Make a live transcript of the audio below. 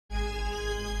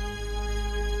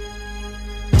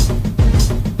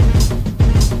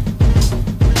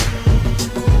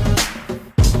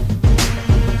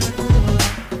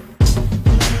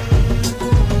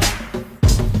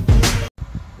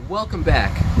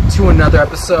to another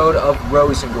episode of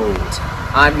Rosengold.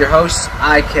 I'm your host,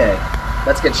 IK.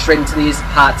 Let's get straight into these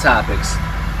hot topics.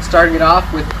 Starting it off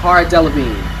with Cara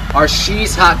Delevingne, our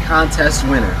She's Hot contest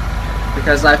winner.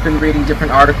 Because I've been reading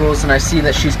different articles and I see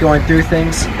that she's going through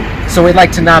things, so we'd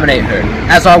like to nominate her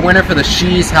as our winner for the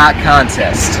She's Hot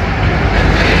contest.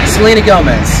 Selena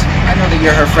Gomez, I know that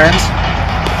you're her friend,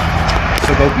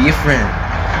 so go be a friend.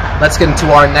 Let's get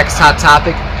into our next hot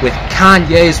topic with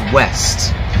Kanye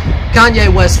West.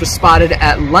 Kanye West was spotted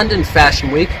at London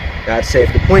Fashion Week, God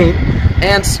save the Queen,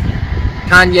 and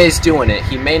Kanye's doing it.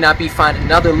 He may not be finding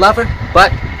another lover,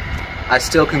 but I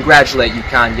still congratulate you,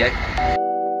 Kanye.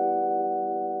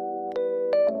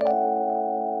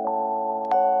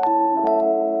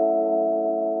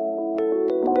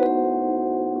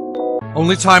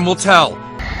 Only time will tell.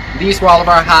 These were all of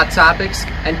our hot topics,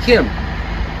 and Kim,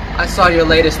 I saw your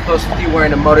latest post with you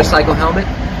wearing a motorcycle helmet.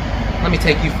 Let me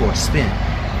take you for a spin.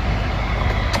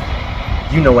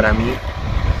 You know what I mean.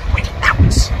 Wait,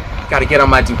 out. Gotta get on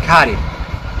my Ducati.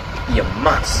 Be a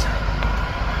monster.